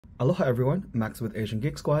Aloha everyone, Max with Asian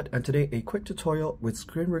Geek Squad, and today a quick tutorial with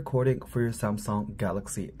screen recording for your Samsung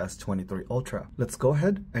Galaxy S23 Ultra. Let's go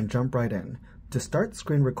ahead and jump right in. To start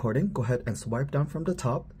screen recording, go ahead and swipe down from the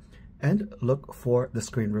top and look for the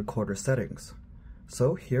screen recorder settings.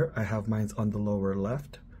 So here I have mine on the lower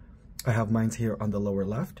left. I have mine here on the lower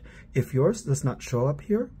left. If yours does not show up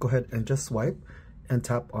here, go ahead and just swipe and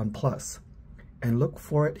tap on plus and look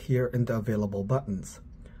for it here in the available buttons.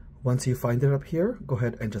 Once you find it up here, go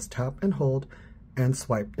ahead and just tap and hold and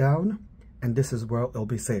swipe down, and this is where it'll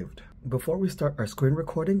be saved. Before we start our screen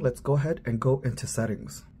recording, let's go ahead and go into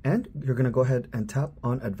settings. And you're going to go ahead and tap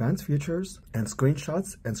on advanced features and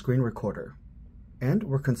screenshots and screen recorder. And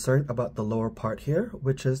we're concerned about the lower part here,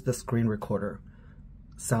 which is the screen recorder.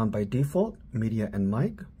 Sound by default, media and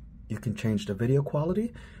mic. You can change the video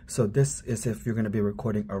quality. So this is if you're going to be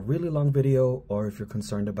recording a really long video, or if you're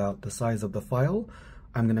concerned about the size of the file.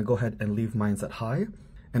 I'm going to go ahead and leave mine at high.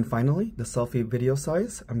 And finally, the selfie video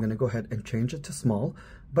size, I'm going to go ahead and change it to small,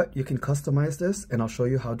 but you can customize this and I'll show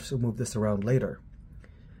you how to move this around later.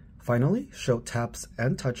 Finally, show taps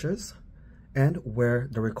and touches and where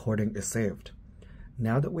the recording is saved.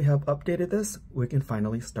 Now that we have updated this, we can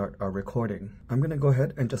finally start our recording. I'm going to go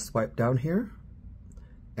ahead and just swipe down here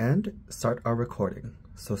and start our recording.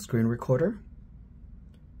 So screen recorder,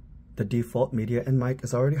 the default media and mic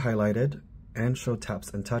is already highlighted, and show taps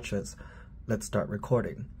and touches. Let's start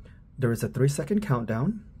recording. There is a 3-second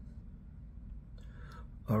countdown.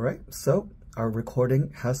 Alright, so our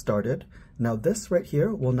recording has started. Now this right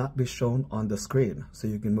here will not be shown on the screen, so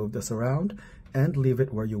you can move this around and leave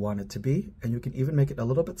it where you want it to be, and you can even make it a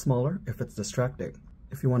little bit smaller if it's distracting.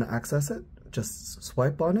 If you want to access it, just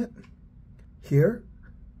swipe on it. Here,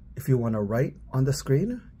 if you want to write on the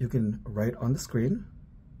screen, you can write on the screen.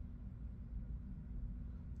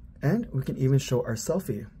 And we can even show our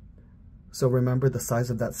selfie. So remember the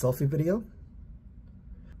size of that selfie video?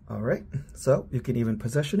 Alright, so you can even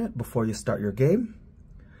position it before you start your game.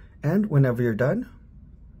 And whenever you're done,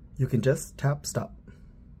 you can just tap stop.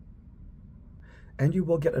 And you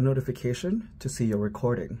will get a notification to see your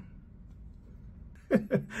recording.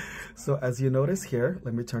 So as you notice here,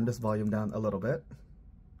 let me turn this volume down a little bit.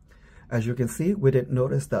 As you can see, we didn't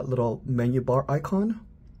notice that little menu bar icon,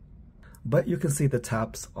 but you can see the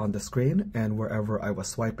taps on the screen and wherever I was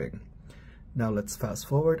swiping. Now let's fast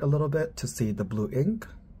forward a little bit to see the blue ink.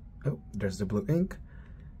 Oh, there's the blue ink.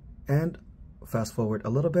 And fast forward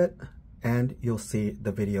a little bit and you'll see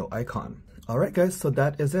the video icon. Alright guys, so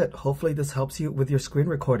that is it. Hopefully this helps you with your screen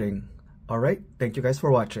recording. Alright, thank you guys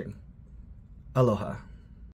for watching. Aloha.